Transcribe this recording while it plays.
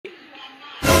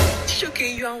Chijoke,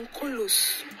 you are on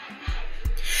colos.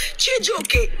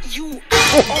 Chijoke, you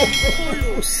are on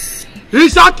colos. He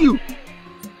shot you.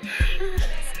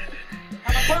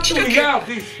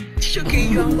 Chijoke,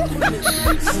 you are on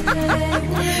colos.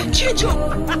 Chijoke.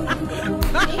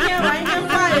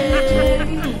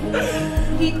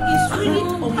 He is really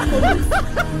on colos.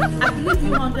 I believe you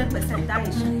 100%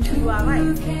 Aisha. You are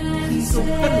right. He's on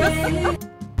colos.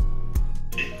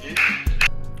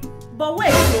 But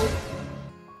wait, so,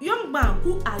 young man,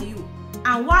 who are you?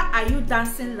 And why are you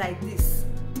dancing like this?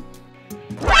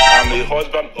 I'm a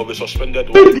husband of a suspended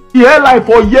wife. The airline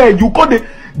for year, you call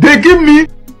they give me.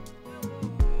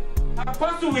 I'm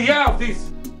supposed to hear of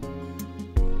this.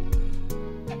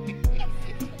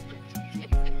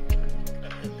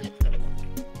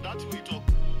 That's what you talk.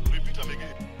 Repeat them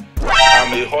again.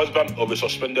 I'm a husband of a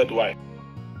suspended wife.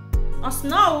 Us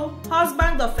now,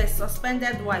 husband of a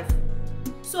suspended wife.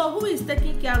 So who is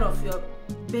taking care of your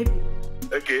baby?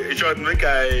 Okay, in short, make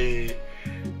I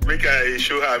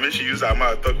show her, make she use her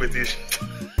mouth, talk with this.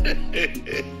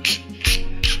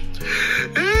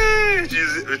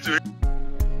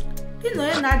 You know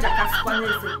you're not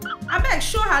I beg,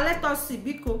 show her, let us see,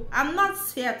 Biko. I'm not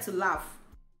here to laugh.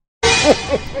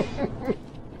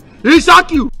 He shot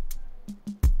you.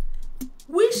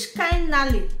 Which kind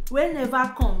Nally,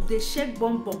 whenever come, they shake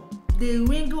bum bum, they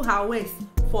wringle her waist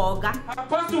for Oga. I'm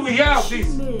supposed to hear of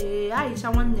this. Aisha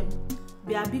want them.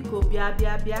 Bia Biko, bia,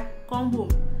 come home.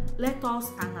 Let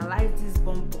us analyze this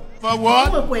bum bum. For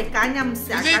what? Is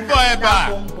it forever?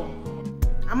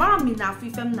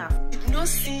 Did not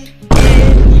see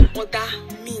any other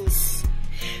means.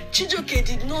 Chijoke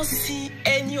did not see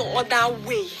any other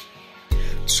way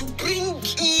to bring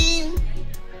in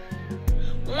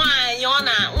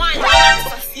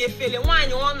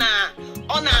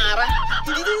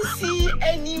he didn't see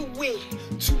any way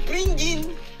to bring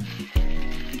in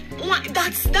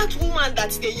that woman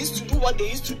that they used to do what they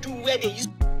used to do where they used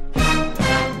to.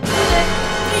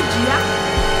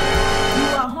 You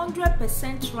are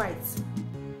 100% right.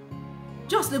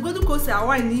 Just the go to say I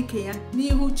want Nikea,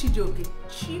 Nihu Chijoke.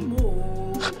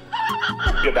 Chimo.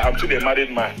 Yeah, I'm still a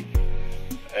married man.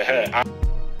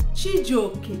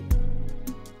 Chijoke.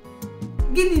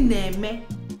 Gini neme.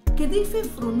 Kedife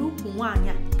fronu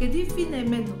kumwanya. Kedife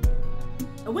neme no.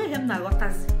 Away him na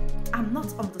gotazi. I'm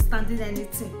not understanding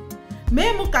anything.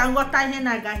 Memu kangota he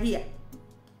naga here.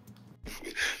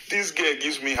 This girl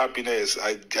gives me happiness,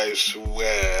 I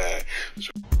swear.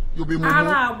 You be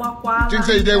mumu. You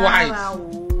think they wise?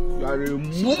 You are a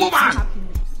mumu man.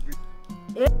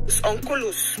 It's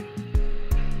Uncolos.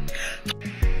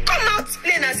 Come out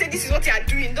plain and say this is what you are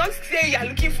doing. Don't say you are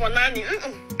looking for nanny.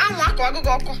 I'm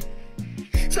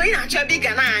so you are big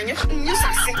and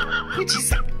which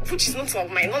is none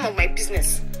of my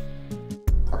business.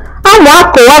 I'm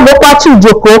not going to watch you,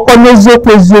 Joko.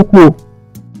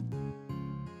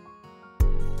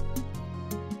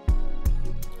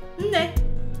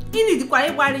 He need to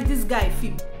worry this guy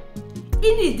film. He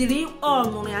need to read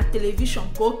all on your television.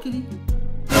 Kokili.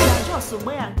 Just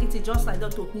away and get it just like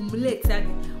that to humiliate again.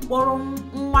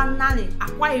 One nanny,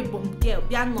 acquire bomb girl,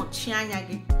 be not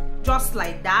again. Just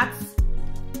like that.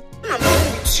 I'm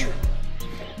going with you.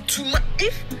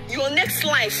 If your next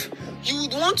life you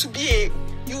would want to be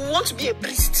a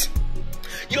priest.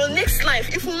 Your next life,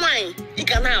 if mine,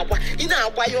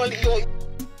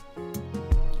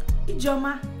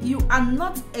 Ijoma, you are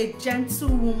not a gentle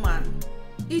woman.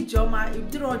 Ijoma,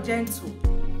 you're not gentle.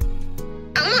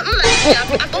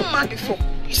 I don't mad before.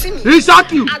 You see me? He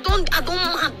shot you. I don't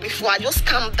mad before. I just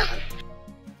calm down.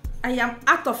 I am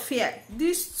out of fear.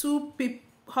 These two people,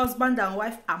 husband and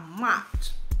wife, are mad.